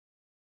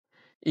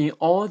In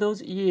all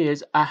those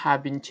years I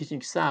have been teaching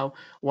Excel,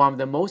 one of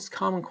the most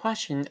common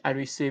questions I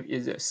receive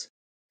is this.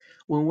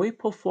 When we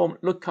perform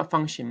lookup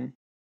function,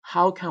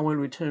 how can we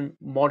return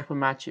multiple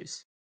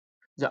matches?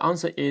 The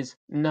answer is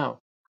no.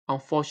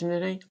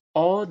 Unfortunately,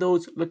 all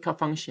those lookup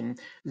functions,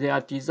 they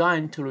are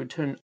designed to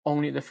return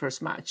only the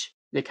first match.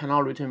 They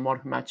cannot return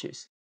multiple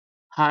matches.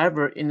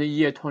 However, in the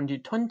year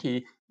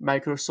 2020,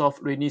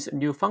 Microsoft released a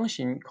new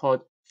function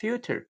called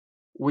filter,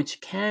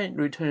 which can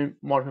return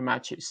multiple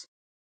matches.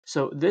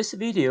 So this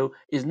video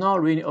is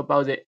not really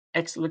about the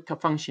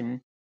XLOOKUP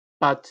function,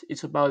 but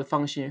it's about the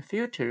function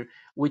filter,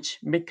 which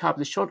make up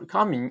the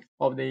shortcoming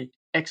of the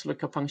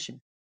XLOOKUP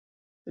function.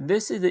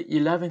 This is the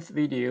 11th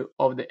video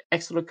of the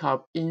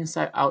XLOOKUP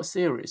Inside Out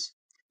series.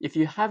 If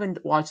you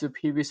haven't watched the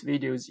previous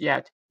videos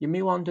yet, you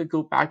may want to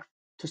go back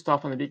to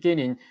start from the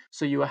beginning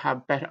so you will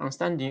have better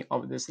understanding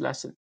of this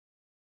lesson.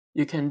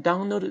 You can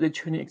download the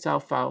training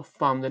Excel file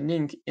from the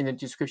link in the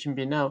description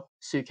below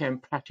so you can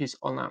practice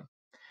online.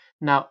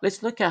 Now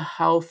let's look at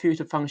how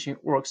filter function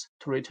works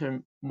to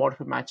return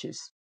multiple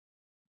matches.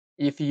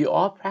 If you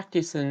are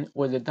practicing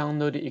with the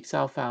downloaded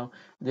Excel file,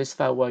 this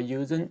file we're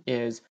using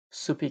is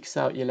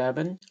SuperExcel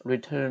 11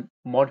 return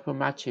multiple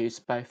matches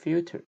by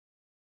filter.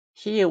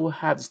 Here we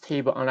have this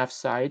table on the left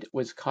side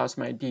with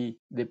customer ID,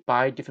 they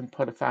buy different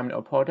product family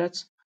or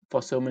products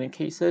for so many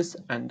cases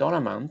and dollar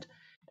amount,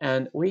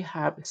 and we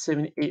have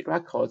 78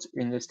 records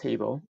in this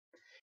table.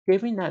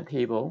 Given that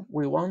table,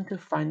 we want to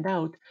find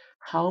out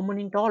how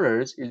many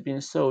dollars is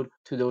being sold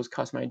to those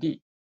customer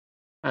ID.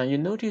 And you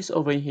notice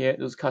over here,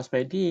 those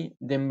customer ID,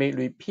 they may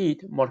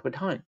repeat multiple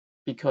times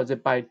because they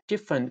buy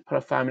different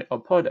product family or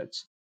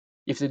products.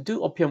 If they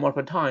do appear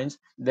multiple times,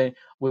 then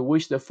we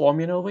wish the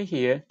formula over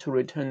here to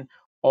return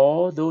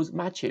all those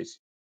matches.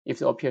 If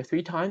they appear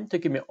 3 times, to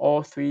give me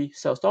all 3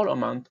 sales dollar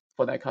amount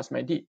for that customer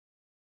ID.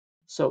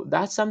 So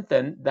that's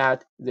something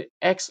that the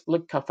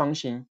XLOOKUP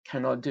function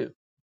cannot do.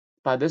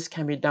 But this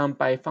can be done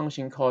by a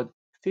function called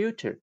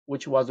filter,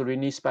 which was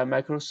released by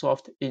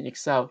Microsoft in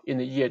Excel in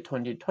the year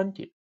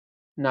 2020.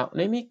 Now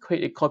let me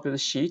create a copy of the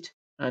sheet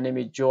and let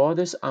me draw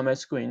this on my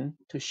screen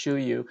to show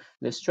you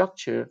the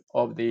structure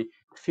of the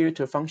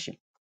filter function.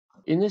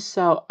 In the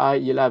cell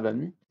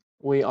I11,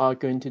 we are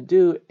going to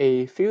do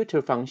a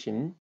filter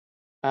function,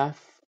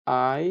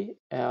 F-I-L-T-E-R.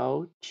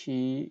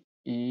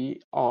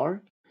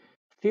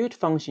 Filter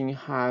function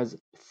has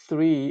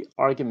 3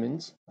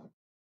 arguments,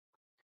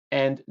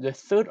 and the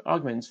third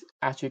argument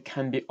actually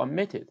can be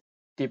omitted.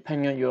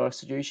 Depending on your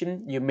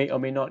situation, you may or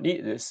may not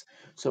need this.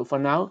 So for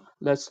now,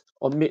 let's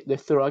omit the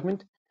third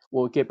argument.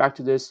 We'll get back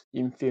to this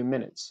in a few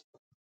minutes.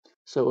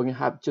 So we're going to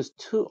have just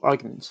 2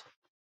 arguments.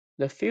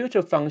 The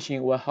filter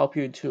function will help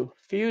you to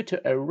filter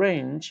a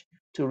range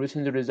to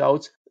return the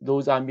results.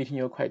 Those are meeting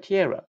your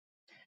criteria.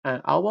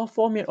 And our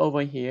formula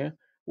over here,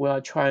 we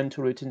are trying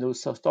to return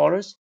those sales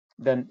dollars.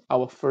 Then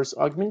our first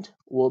argument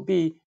will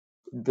be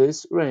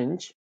this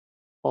range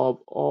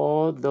of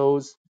all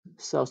those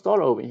sales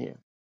dollar over here.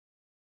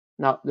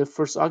 Now, the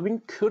first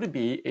argument could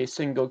be a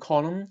single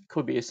column,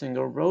 could be a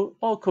single row,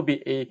 or could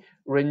be a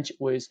range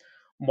with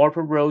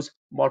multiple rows,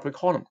 multiple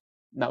columns.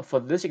 Now, for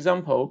this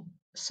example,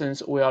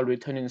 since we are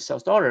returning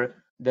sales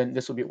dollar, then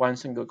this will be one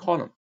single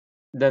column.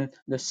 Then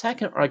the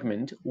second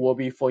argument will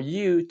be for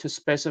you to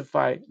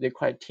specify the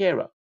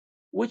criteria.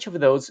 Which of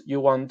those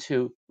you want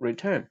to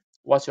return?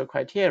 What's your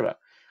criteria?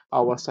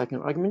 Our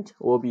second argument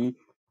will be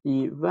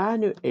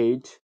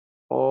evaluate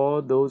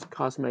all those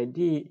customer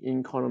ID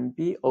in column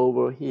B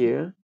over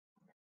here,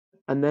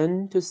 and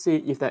then to see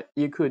if that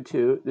equal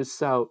to the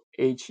cell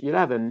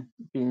H11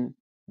 being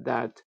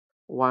that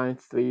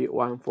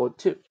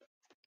 13142.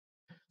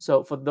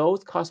 So for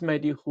those customer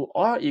ID who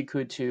are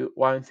equal to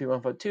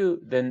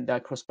 13142, then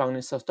that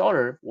corresponding sales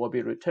dollar will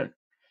be returned.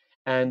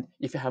 And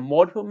if you have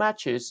multiple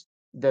matches,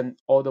 then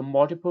all the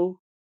multiple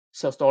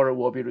sales dollar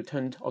will be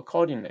returned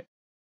accordingly.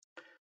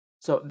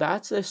 So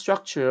that's the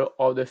structure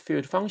of the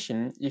field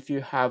function if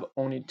you have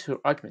only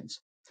 2 arguments.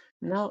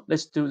 Now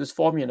let's do this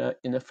formula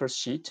in the first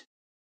sheet.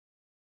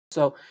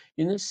 So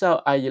in the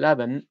cell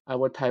I11, I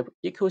will type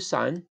equal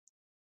sign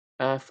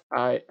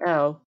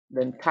FIL,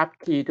 then tab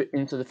key to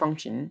enter the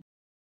function.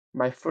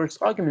 My first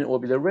argument will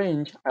be the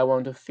range I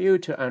want to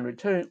filter and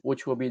return,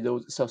 which will be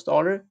those sales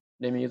dollar.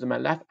 Let me use my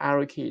left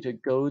arrow key to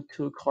go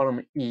to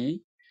column E.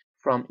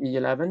 From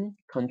E11,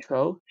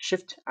 Control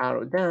Shift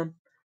arrow down,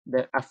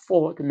 then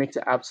F4 to make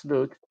the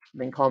absolute,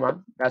 then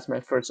comma. That's my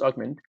first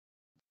argument.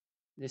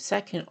 The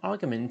second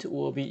argument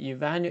will be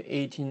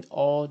evaluating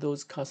all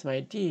those customer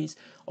IDs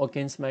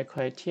against my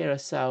criteria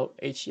cell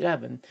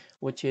H11,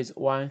 which is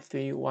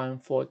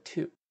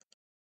 13142.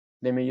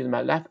 Let me use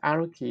my left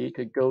arrow key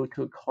to go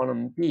to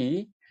column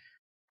B.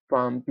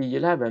 From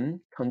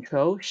B11,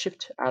 Control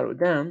Shift arrow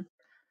down,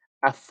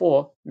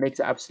 F4 makes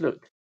the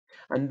absolute.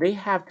 And they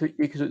have to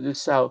equal to the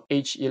cell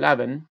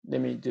H11. Let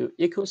me do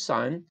equal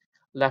sign,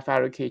 left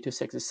arrow key to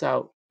select the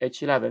cell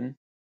H11.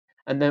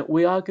 And then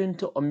we are going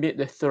to omit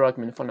the third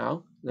argument for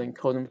now, then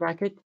closing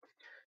bracket.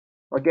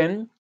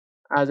 Again,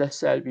 as I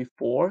said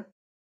before,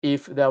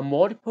 If there are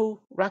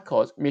multiple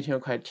records meeting your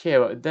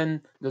criteria,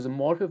 then those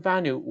multiple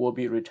value will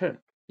be returned.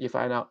 If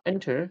I now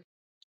enter,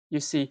 you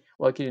see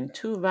we're getting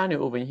two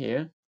values over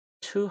here,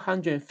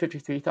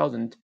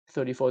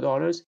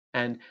 $253,034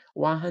 and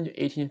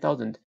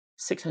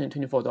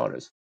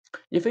 $118,624.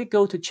 If we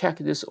go to check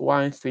this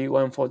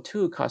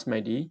 13142 customer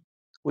ID,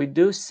 we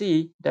do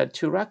see that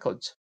two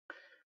records.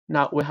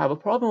 Now we have a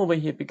problem over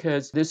here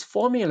because this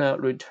formula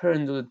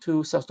returned the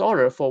two sales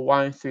dollar for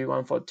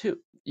 13142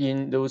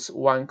 in those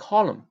one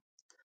column.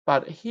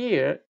 But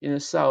here in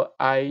cell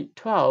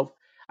I12,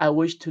 I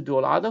wish to do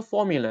another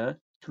formula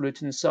to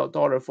return sales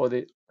dollar for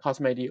the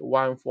customer ID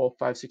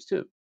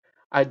 14562.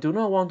 I do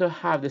not want to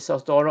have the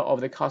sales dollar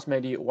of the customer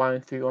ID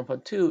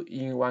 13142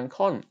 in one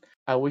column.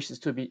 I wish this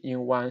to be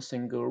in one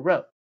single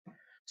row.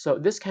 So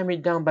this can be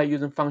done by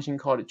using a function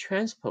called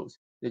transpose.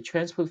 The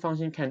transpose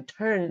function can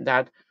turn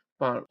that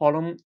from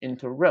column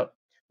into row.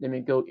 Let me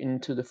go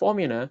into the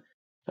formula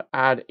to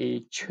add a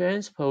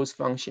transpose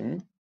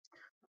function.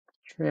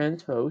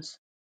 Transpose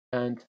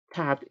and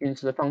tapped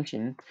into the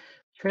function.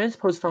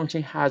 Transpose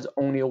function has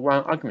only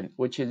one argument,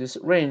 which is this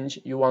range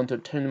you want to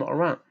turn them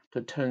around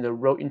to turn the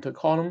row into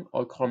column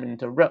or column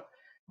into row.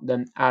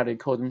 Then add a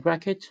closing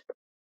bracket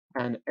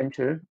and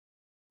enter.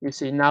 You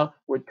see now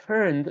we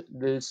turned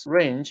this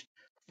range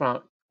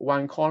from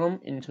one column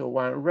into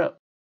one row.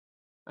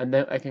 And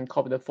then I can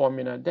copy the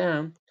formula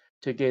down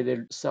to get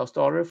the sales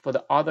dollar for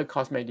the other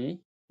customer ID.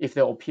 If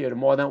they appeared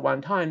more than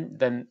one time,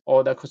 then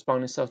all the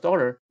corresponding sales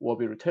dollar will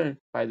be returned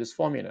by this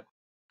formula.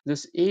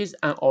 This is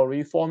an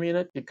array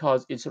formula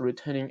because it's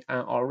returning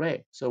an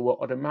array, so we'll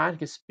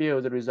automatically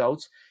spill the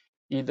results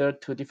either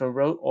to different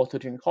row or to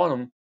different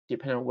column,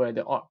 depending on where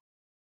they are.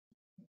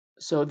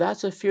 So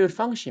that's a field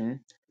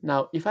function.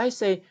 Now, if I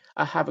say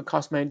I have a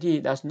customer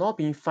ID that's not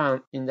being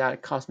found in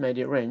that customer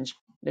ID range,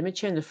 let me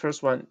change the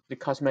first one, the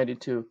customer ID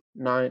to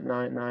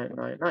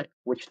 99999,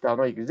 which does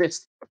not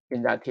exist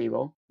in that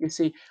table. You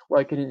see,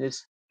 we're getting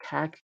this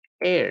CAC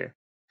error.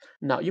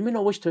 Now, you may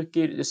not wish to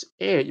get this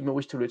error, you may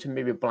wish to return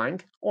maybe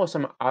blank or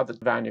some other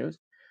values.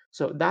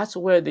 So that's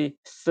where the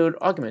third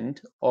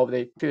argument of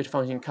the field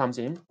function comes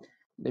in.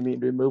 Let me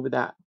remove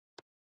that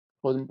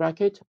closing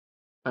bracket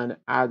and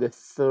add the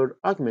third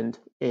argument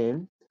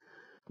in.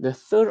 The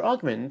third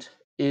argument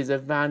is a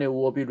value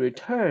will be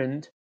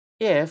returned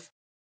if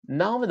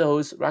none of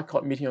those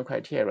record meeting your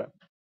criteria.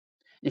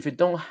 If you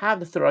don't have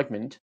the third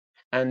argument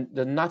and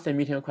there's nothing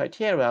meeting your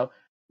criteria,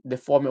 the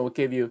formula will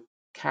give you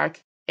CAC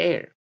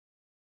error.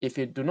 If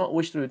you do not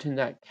wish to return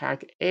that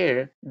CAC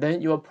error,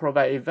 then you will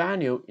provide a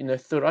value in the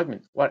third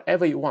argument,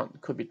 whatever you want.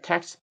 It could be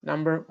text,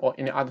 number, or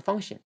any other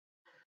function.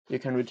 You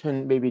can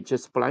return maybe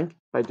just blank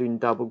by doing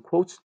double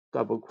quotes,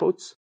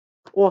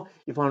 or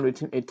if you want to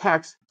return a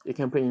text, you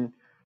can put in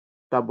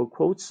double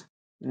quotes,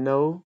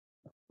 no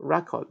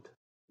record,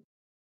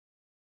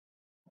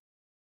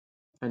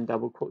 and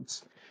double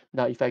quotes.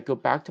 Now, if I go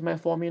back to my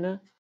formula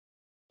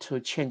to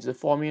change the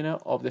formula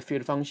of the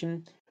field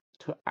function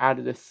to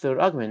add the third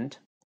argument,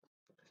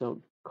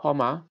 so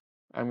comma,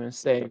 I'm going to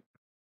say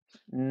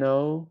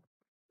no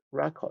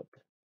record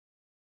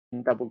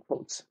in double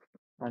quotes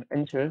and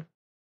enter.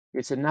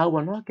 You see now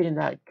we're not getting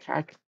that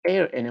CAC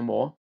error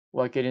anymore.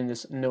 We're getting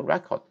this no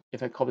record.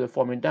 If I copy the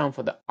formula down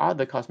for the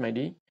other customer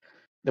ID,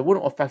 they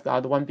wouldn't affect the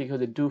other one because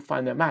they do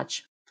find a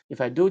match. If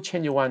I do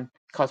change one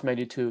customer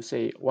ID to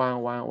say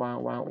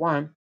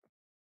 11111,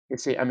 you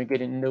see I'm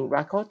getting no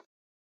record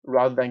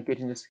rather than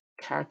getting this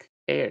CAC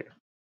error.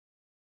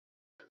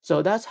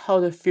 So that's how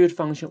the field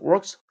function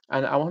works.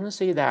 And I want to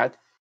say that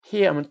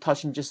here I'm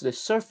touching just the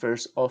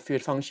surface of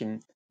field function.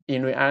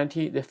 In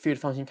reality, the field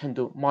function can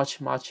do much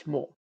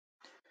more.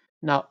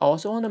 Now, I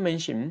also want to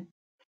mention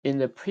in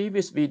the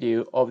previous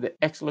video of the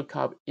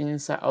XLOOKUP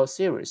Inside Out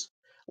series,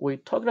 we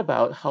talked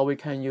about how we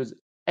can use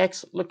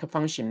XLOOKUP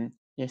function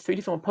in three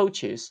different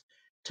approaches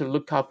to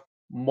look up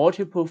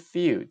multiple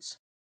fields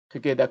to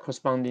get that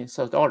corresponding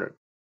sales order.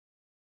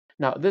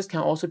 Now, this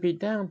can also be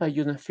done by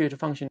using field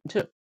function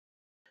too.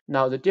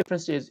 Now, the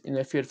difference is in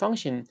the field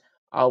function,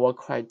 our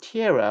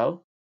criteria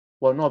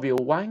will not be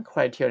one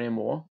criteria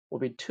anymore, will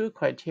be two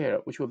criteria,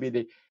 which will be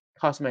the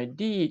customer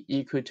ID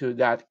equal to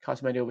that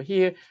customer ID over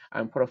here,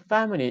 and product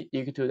family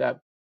equal to that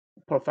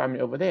product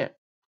family over there.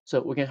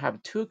 So we can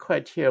have two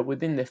criteria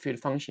within the field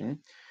function.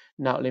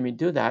 Now let me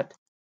do that.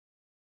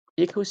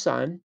 Equal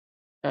sign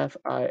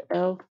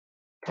FIL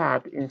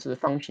tapped into the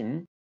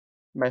function.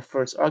 My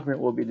first argument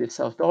will be the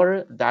sales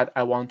dollar that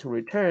I want to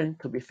return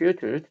to be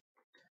filtered.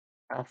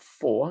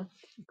 F4,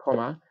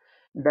 comma.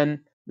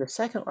 Then the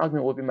second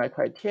argument will be my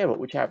criteria,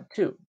 which I have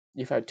two.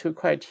 If I have two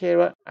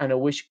criteria and I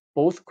wish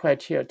both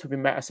criteria to be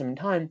met at the same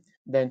time,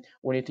 then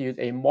we need to use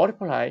a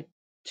multiply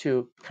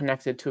to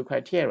connect the two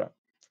criteria.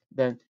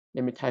 Then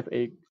let me type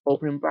a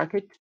opening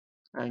bracket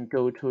and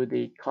go to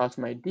the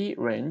customer ID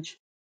range,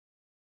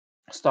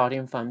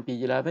 starting from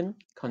B11,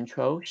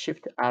 Control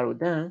Shift arrow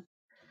down,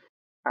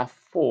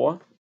 F4,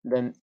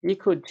 then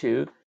equal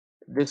to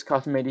this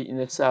customer ID in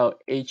the cell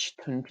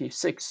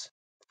H26,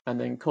 and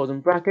then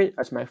closing bracket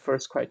as my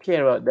first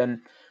criteria,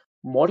 then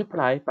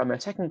multiply by my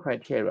second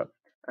criteria.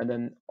 and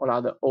then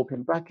another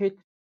open bracket,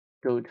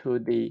 go to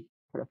the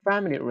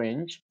family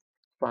range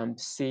from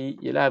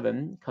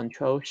C11,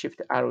 Control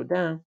Shift arrow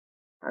down,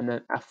 and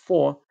then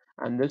F4,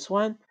 and this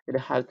one, it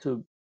has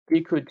to be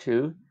equal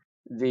to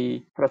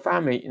the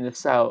family in the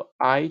cell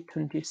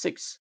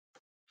I26,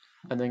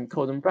 and then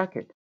colon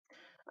bracket.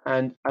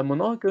 And I'm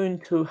not going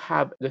to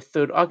have the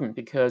third argument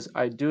because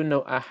I do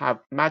know I have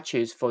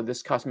matches for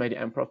this cosmetic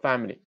and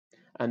family.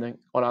 And then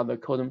another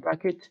colon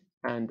bracket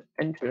and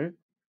enter.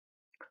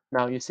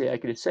 Now you see I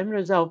get the same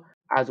result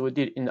as we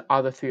did in the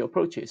other three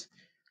approaches.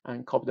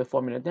 And copy the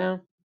formula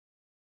down.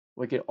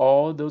 We get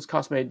all those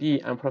cosmetic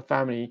D and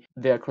family,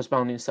 their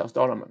corresponding sales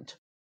dollar amount.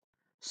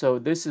 So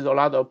this is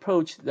another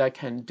approach that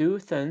can do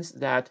things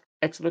that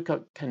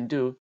XLOOKUP can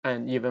do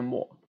and even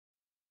more.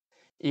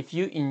 If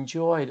you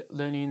enjoyed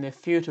learning the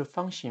filter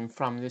function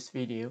from this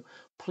video,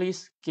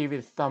 please give it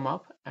a thumb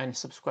up and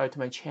subscribe to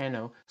my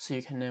channel so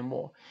you can learn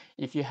more.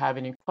 If you have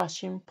any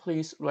question,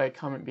 please write a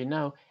comment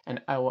below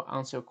and I will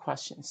answer your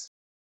questions.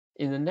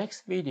 In the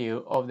next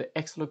video of the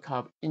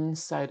XLOOKUP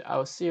Inside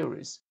Out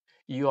series,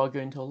 you are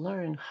going to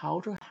learn how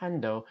to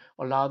handle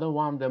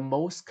one of the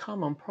most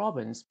common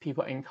problems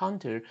people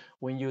encounter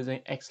when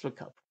using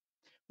XLOOKUP.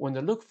 When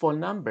they look for a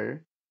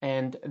number,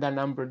 and that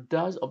number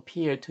does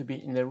appear to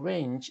be in the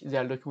range they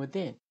are looking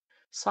within,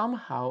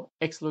 somehow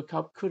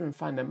XLOOKUP couldn't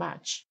find a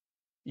match.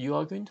 You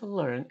are going to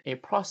learn a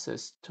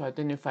process to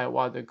identify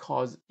what the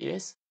cause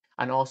is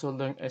and also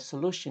learn a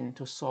solution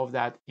to solve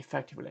that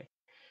effectively.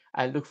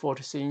 I look forward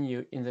to seeing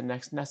you in the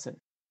next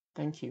lesson.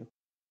 Thank you.